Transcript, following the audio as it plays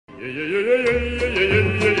Welcome,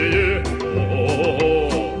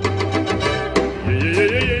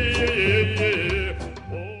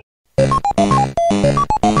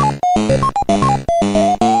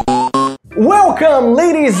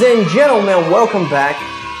 ladies and gentlemen, welcome back.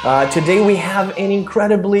 Today we have an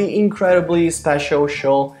incredibly special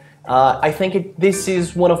show. I think this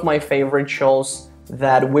is one of my favorite shows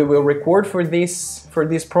that we will record for this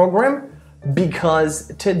program,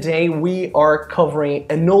 because today we are covering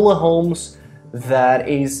Enola Holmes. That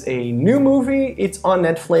is a new movie. It's on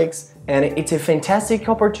Netflix, and it's a fantastic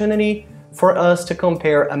opportunity for us to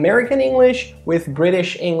compare American English with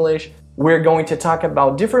British English. We're going to talk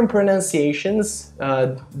about different pronunciations,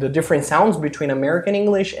 the different sounds between American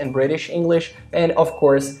English and British English, and of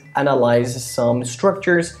course analyze some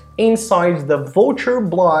structures inside the Vulture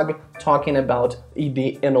blog talking about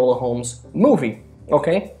the Enola Holmes movie.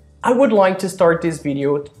 Okay? I would like to start this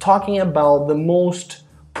video talking about the most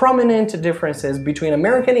prominent differences between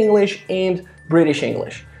American English and British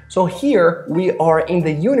English. So here we are in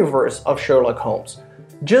the universe of Sherlock Holmes.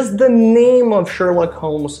 Just the name of Sherlock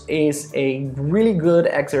Holmes is a really good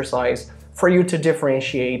exercise for you to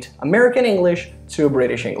differentiate American English to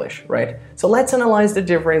British English, right? So let's analyze the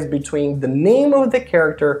difference between the name of the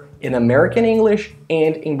character in American English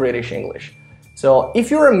and in British English. So if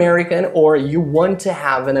you're American or you want to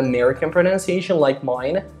have an American pronunciation like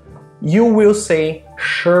mine, you will say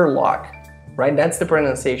Sherlock, right? That's the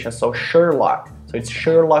pronunciation, so Sherlock. So it's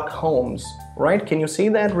Sherlock Holmes, right? Can you see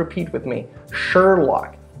that? Repeat with me.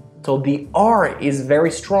 Sherlock. So the R is very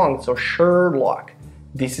strong, so Sherlock.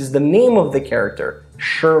 This is the name of the character,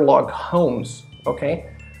 Sherlock Holmes, okay?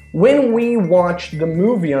 When we watch the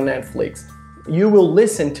movie on Netflix, you will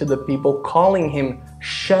listen to the people calling him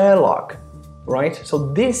Sherlock, right?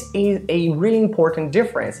 So this is a really important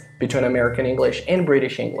difference between American English and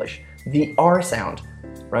British English. The R sound,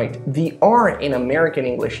 right? The R in American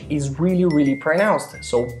English is really pronounced.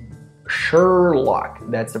 So Sherlock,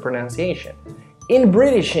 that's the pronunciation. In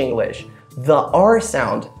British English, the R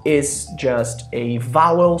sound is just a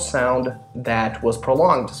vowel sound that was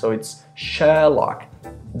prolonged. So it's Sherlock.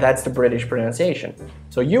 That's the British pronunciation.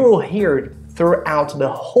 So you will hear throughout the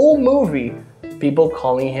whole movie people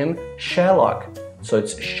calling him Sherlock. So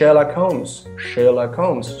it's Sherlock Holmes, Sherlock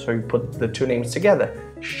Holmes. So you put the two names together,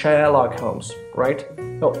 Sherlock Holmes, right?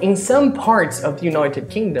 Now, in some parts of the United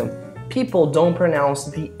Kingdom, people don't pronounce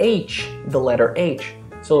the H, the letter H.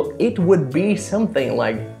 So it would be something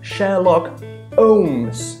like Sherlock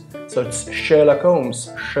Holmes. So it's Sherlock Holmes,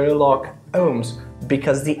 Sherlock Holmes,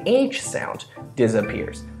 because the H sound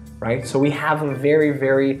disappears, right? So we have a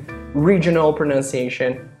very regional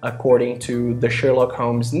pronunciation according to the Sherlock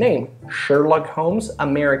Holmes name. Sherlock Holmes,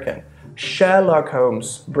 American. Sherlock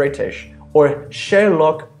Holmes, British. Or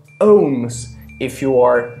Sherlock Holmes, if you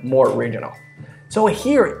are more regional. So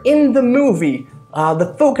here in the movie,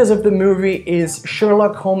 the focus of the movie is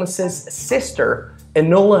Sherlock Holmes' sister,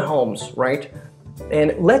 Enola Holmes, right?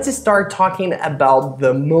 And let's start talking about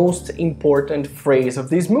the most important phrase of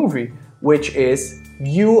this movie, which is,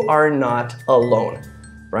 "You are not alone,"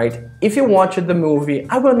 right? If you watched the movie,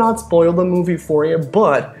 I will not spoil the movie for you,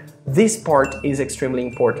 but this part is extremely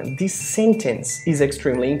important. This sentence is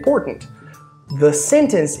extremely important. The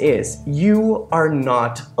sentence is, "You are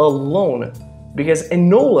not alone." Because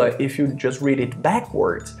Enola, if you just read it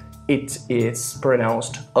backwards, it is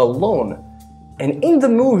pronounced alone. And in the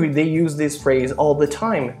movie, they use this phrase all the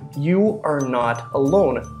time, "You are not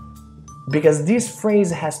alone." Because this phrase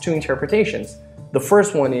has two interpretations. The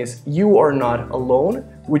first one is, "You are not alone,"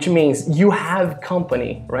 which means you have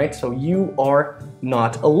company, right? So you are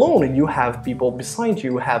not alone. You have people beside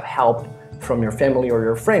you, you have help from your family or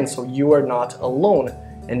your friends, so you are not alone.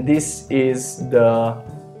 And this is the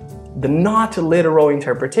not literal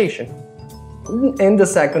interpretation. And the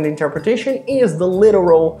second interpretation is the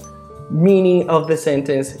literal meaning of the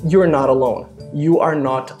sentence, "You're not alone." You are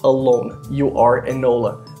not alone. You are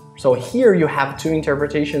Enola. So here you have two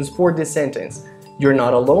interpretations for this sentence. You're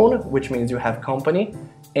not alone, which means you have company,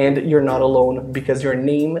 and you're not alone because your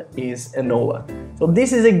name is Enola. So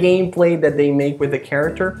this is a gameplay that they make with the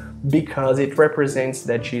character because it represents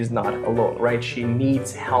that she's not alone, right? She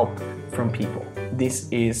needs help from people. This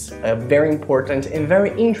is a very important and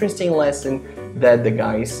very interesting lesson that the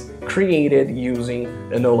guys created using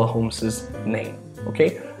Enola Holmes' name,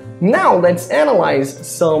 okay? Now let's analyze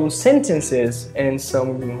some sentences and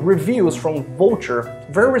some reviews from Vulture,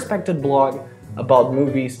 very respected blog about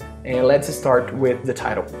movies, and let's start with the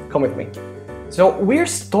title. Come with me. So we're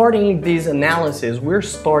starting this analysis, we're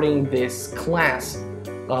starting this class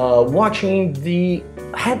watching the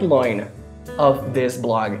headline of this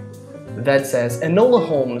blog. that says Enola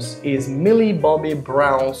Holmes is Millie Bobby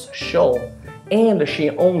Brown's show and she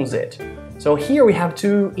owns it. So here we have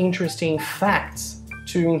two interesting facts,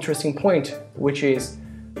 two interesting points, which is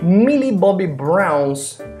Millie Bobby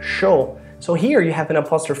Brown's show. So here you have an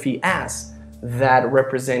apostrophe S that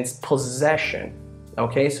represents possession.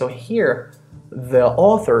 Okay, so here the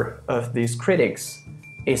author of these critics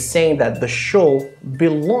is saying that the show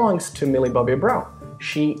belongs to Millie Bobby Brown.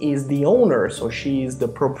 She is the owner, so she is the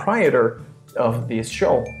proprietor of this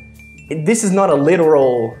show. This is not a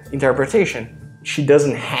literal interpretation. She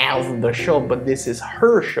doesn't have the show, but this is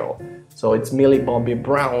her show. So it's Millie Bobby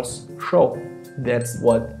Brown's show. That's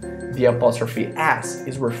what the apostrophe S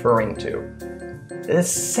is referring to. The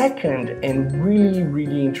second and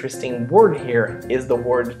really interesting word here is the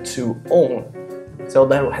word to own. So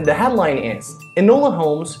the headline is, Enola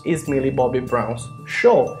Holmes is Millie Bobby Brown's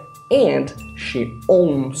show and she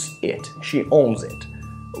owns it. She owns it.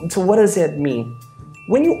 So what does that mean?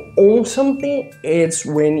 When you own something, it's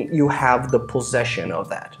when you have the possession of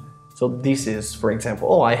that. So this is, for example,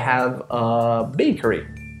 oh, I have a bakery,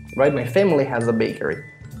 right? My family has a bakery.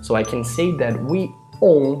 So I can say that we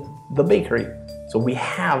own the bakery. So we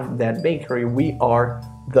have that bakery. We are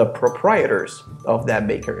the proprietors of that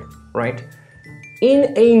bakery, right?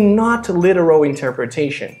 In a not literal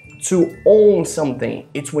interpretation, to own something,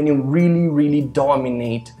 it's when you really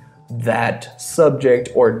dominate that subject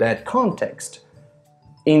or that context.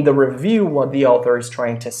 In the review, what the author is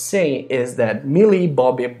trying to say is that Millie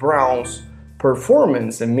Bobby Brown's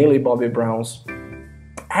performance and Millie Bobby Brown's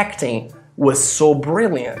acting was so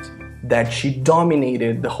brilliant that she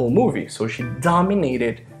dominated the whole movie. So she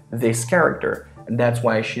dominated this character, and that's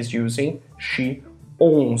why she's using she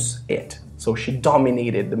owns it. So she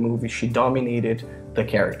dominated the movie, she dominated the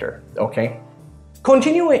character, okay?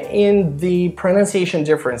 Continuing in the pronunciation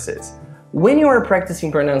differences. When you are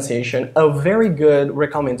practicing pronunciation, a very good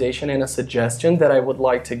recommendation and a suggestion that I would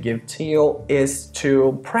like to give to you is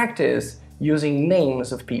to practice using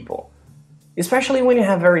names of people. Especially when you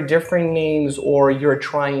have very different names or you're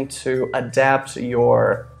trying to adapt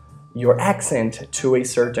your accent to a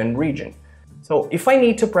certain region. So if I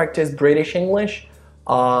need to practice British English,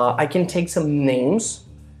 I can take some names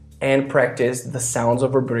and practice the sounds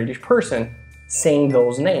of a British person saying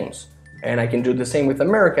those names. And I can do the same with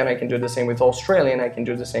American, I can do the same with Australian, I can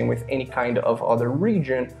do the same with any kind of other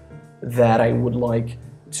region that I would like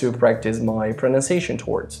to practice my pronunciation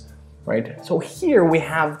towards, right? So here we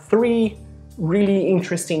have three really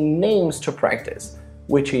interesting names to practice,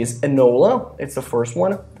 which is Enola, it's the first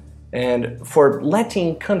one. And for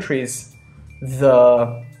Latin countries,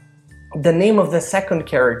 the name of the second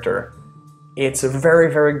character, it's a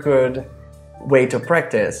very good way to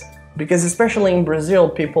practice. Because especially in Brazil,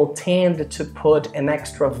 people tend to put an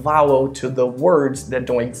extra vowel to the words that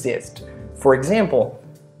don't exist. For example,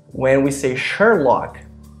 when we say Sherlock,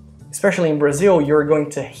 especially in Brazil, you're going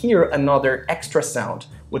to hear another extra sound,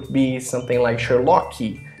 would be something like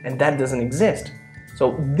Sherlocky, and that doesn't exist.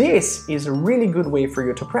 So this is a really good way for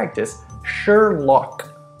you to practice.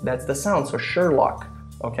 Sherlock, that's the sound, so Sherlock,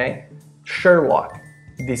 okay? Sherlock,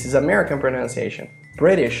 this is American pronunciation.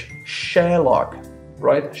 British, Sherlock.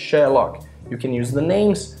 Right? Sherlock. You can use the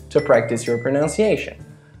names to practice your pronunciation.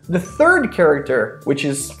 The third character, which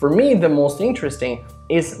is for me the most interesting,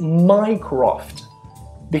 is Mycroft.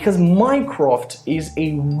 Because Mycroft is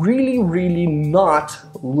a really not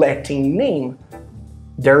Latin name.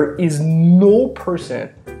 There is no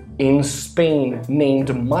person in Spain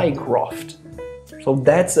named Mycroft. So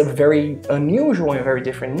that's a very unusual and very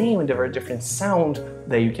different name and a very different sound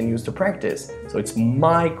that you can use to practice. So it's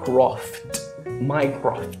Mycroft.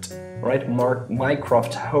 Mycroft, right?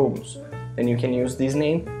 Mycroft Holmes. And you can use this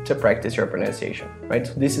name to practice your pronunciation, right?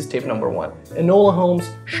 So this is tip number one. Enola Holmes,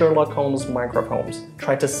 Sherlock Holmes, Mycroft Holmes.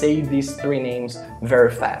 Try to say these three names very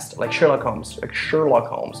fast, like Sherlock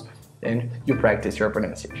Holmes, and you practice your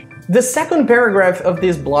pronunciation. The second paragraph of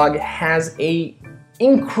this blog has a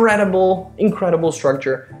incredible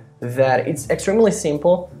structure that it's extremely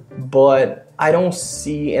simple, but I don't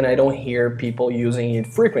see and I don't hear people using it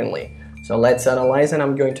frequently. So let's analyze, and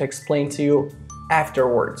I'm going to explain to you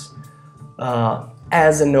afterwards.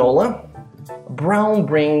 As Enola, Brown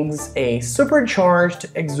brings a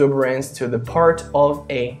supercharged exuberance to the part of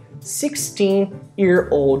a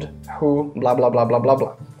 16-year-old who blah blah blah blah blah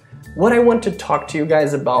blah. What I want to talk to you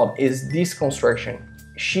guys about is this construction.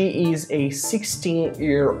 She is a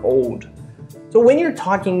 16-year-old. So when you're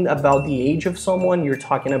talking about the age of someone, you're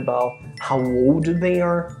talking about how old they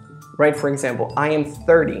are. Right, for example, I am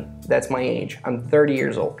 30, that's my age, I'm 30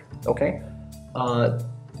 years old, okay?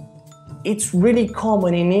 it's really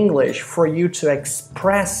common in English for you to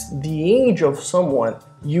express the age of someone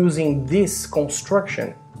using this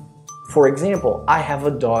construction. For example, I have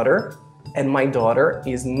a daughter and my daughter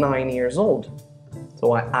is 9 years old.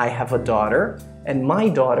 So I have a daughter and my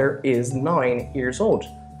daughter is 9 years old.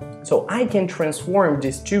 So I can transform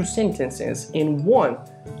these two sentences in one,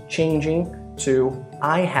 changing to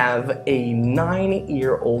I have a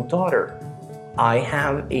 9-year-old daughter. I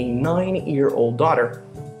have a 9-year-old daughter.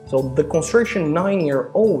 So the construction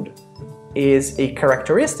 9-year-old is a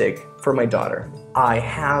characteristic for my daughter. I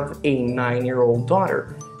have a 9-year-old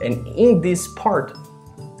daughter. And in this part,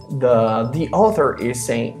 the author is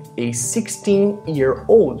saying a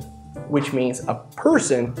 16-year-old, which means a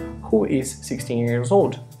person who is 16 years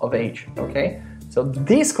old of age, okay? So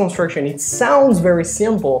this construction, it sounds very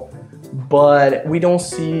simple, but we don't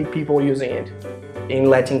see people using it in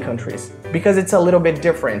Latin countries because it's a little bit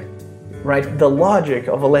different, right? The logic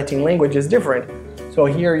of a Latin language is different. So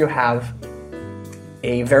here you have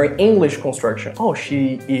a very English construction. Oh,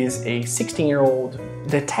 she is a 16-year-old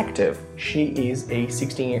detective. She is a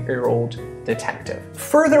 16-year-old detective.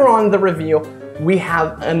 Further on the review, we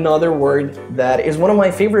have another word that is one of my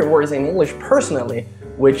favorite words in English personally,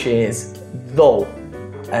 which is though.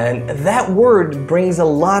 And that word brings a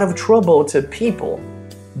lot of trouble to people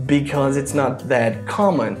because it's not that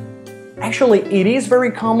common. Actually, it is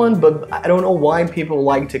very common, but I don't know why people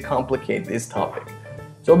like to complicate this topic.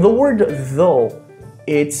 So the word though,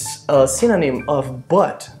 it's a synonym of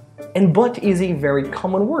but. And but is a very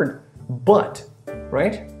common word. But,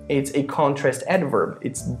 right? It's a contrast adverb.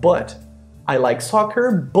 It's but. I like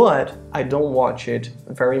soccer, but I don't watch it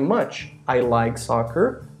very much. I like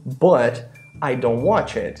soccer, but I don't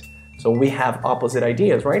watch it. So we have opposite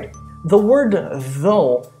ideas, right? The word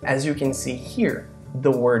though, as you can see here,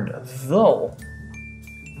 the word though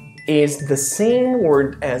is the same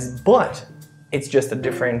word as but. It's just a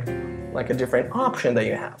different option that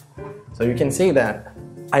you have. So you can say that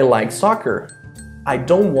I like soccer. I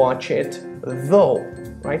don't watch it though,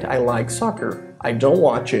 right? I like soccer. I don't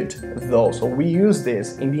watch it though. So we use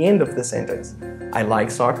this in the end of the sentence. I like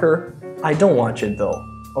soccer. I don't watch it though.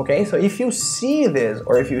 Okay, so if you see this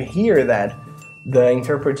or if you hear that, the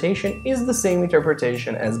interpretation is the same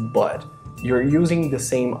interpretation as but. You're using the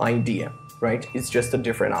same idea, right? It's just a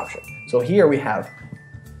different option. So here we have,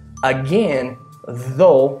 again,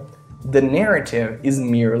 though the narrative is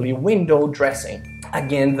merely window dressing.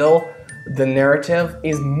 Again, though, the narrative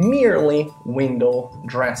is merely window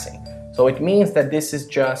dressing. So it means that this is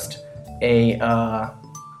just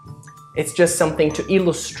it's just something to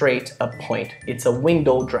illustrate a point. It's a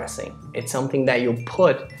window dressing. It's something that you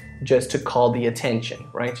put just to call the attention,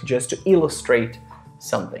 right? Just to illustrate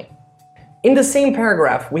something. In the same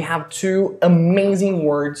paragraph, we have two amazing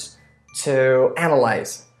words to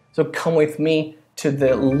analyze. So come with me to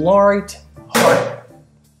the light heart.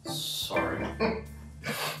 Sorry.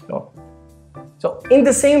 No. So in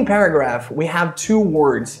the same paragraph, we have two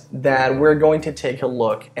words that we're going to take a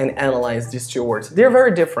look and analyze these two words. They're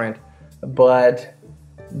very different, but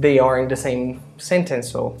they are in the same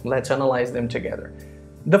sentence, so let's analyze them together.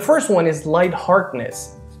 The first one is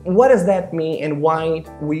lightheartedness. What does that mean and why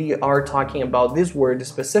we are talking about this word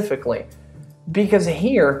specifically? Because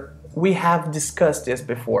here we have discussed this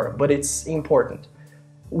before, but it's important.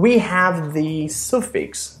 We have the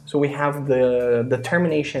suffix, so we have the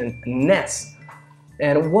termination ness.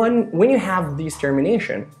 And when you have this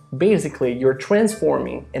termination, basically you're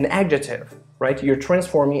transforming an adjective, right? You're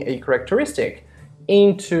transforming a characteristic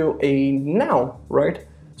into a noun, right?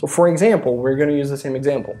 So for example, we're going to use the same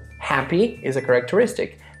example. Happy is a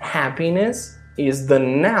characteristic. Happiness is the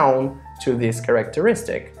noun to this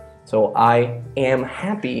characteristic. So I am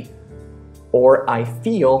happy or I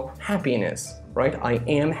feel happiness, right? I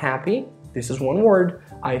am happy. This is one word.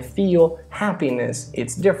 I feel happiness.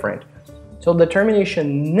 It's different. So the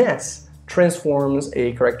termination ness transforms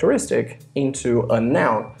a characteristic into a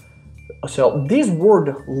noun. So this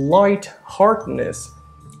word lightheartedness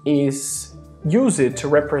is used to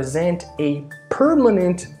represent a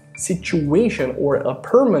permanent situation or a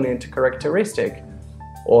permanent characteristic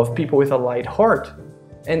of people with a light heart.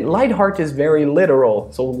 And light heart is very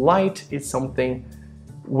literal. So light is something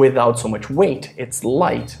without so much weight. It's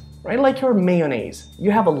light, right? Like your mayonnaise.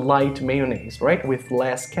 You have a light mayonnaise, right? With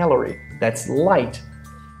less calorie. That's light.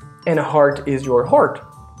 And a heart is your heart.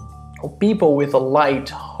 People with a light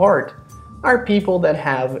heart are people that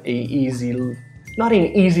have not an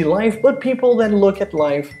easy life, but people that look at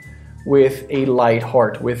life with a light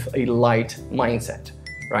heart, with a light mindset,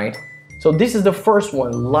 right? So this is the first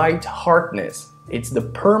one, lightheartedness. It's the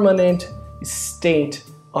permanent state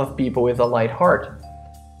of people with a light heart.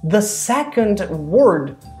 The second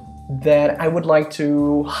word that I would like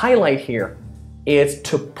to highlight here is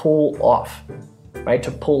to pull off, right?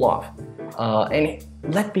 To pull off. And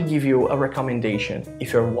let me give you a recommendation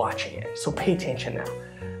if you're watching it. So pay attention now.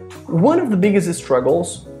 One of the biggest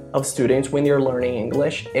struggles of students when they're learning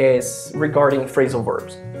English is regarding phrasal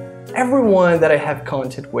verbs. Everyone that I have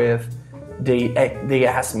contact with, they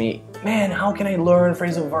ask me, man, how can I learn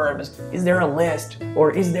phrasal verbs? Is there a list,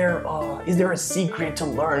 or is there a secret to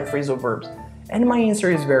learn phrasal verbs? And my answer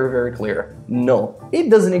is very, very clear. No, it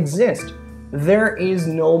doesn't exist. There is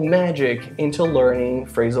no magic into learning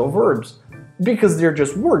phrasal verbs because they're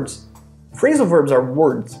just words. Phrasal verbs are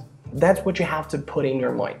words. That's what you have to put in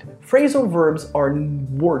your mind. Phrasal verbs are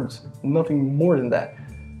words, nothing more than that.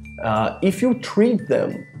 If you treat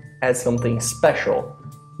them as something special,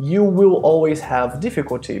 you will always have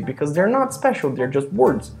difficulty because they're not special, they're just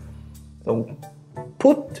words. So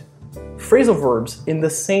put phrasal verbs in the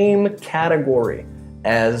same category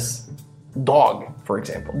as dog, for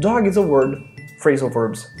example. Dog is a word, phrasal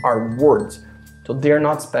verbs are words. So they're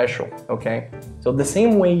not special, okay? So the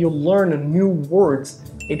same way you learn new words,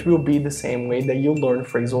 it will be the same way that you learn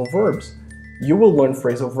phrasal verbs. You will learn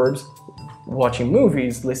phrasal verbs watching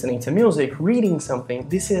movies, listening to music, reading something.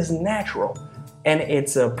 This is natural. And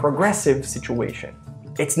it's a progressive situation.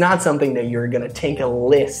 It's not something that you're gonna take a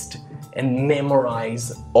list and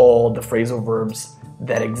memorize all the phrasal verbs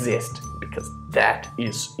that exist, because that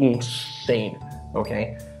is insane,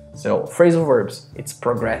 okay? So phrasal verbs, it's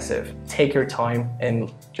progressive. Take your time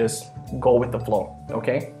and just go with the flow,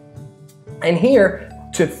 okay? And here,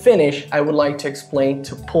 to finish, I would like to explain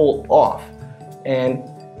to pull off. And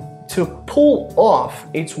to pull off,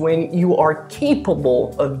 it's when you are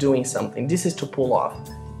capable of doing something. This is to pull off.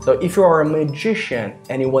 So if you are a magician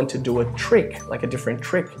and you want to do a trick, like a different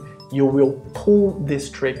trick, you will pull this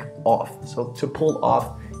trick off. So to pull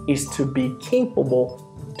off is to be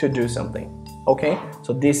capable to do something. Okay,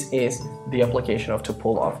 so this is the application of to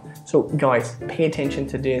pull off. So guys, pay attention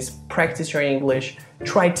to this, practice your English,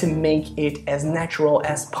 try to make it as natural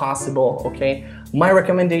as possible, okay? My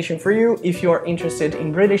recommendation for you, if you are interested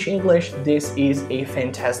in British English, this is a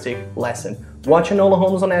fantastic lesson. Watch Enola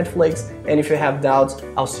Holmes on Netflix, and if you have doubts,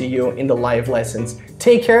 I'll see you in the live lessons.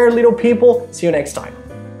 Take care, little people. See you next time.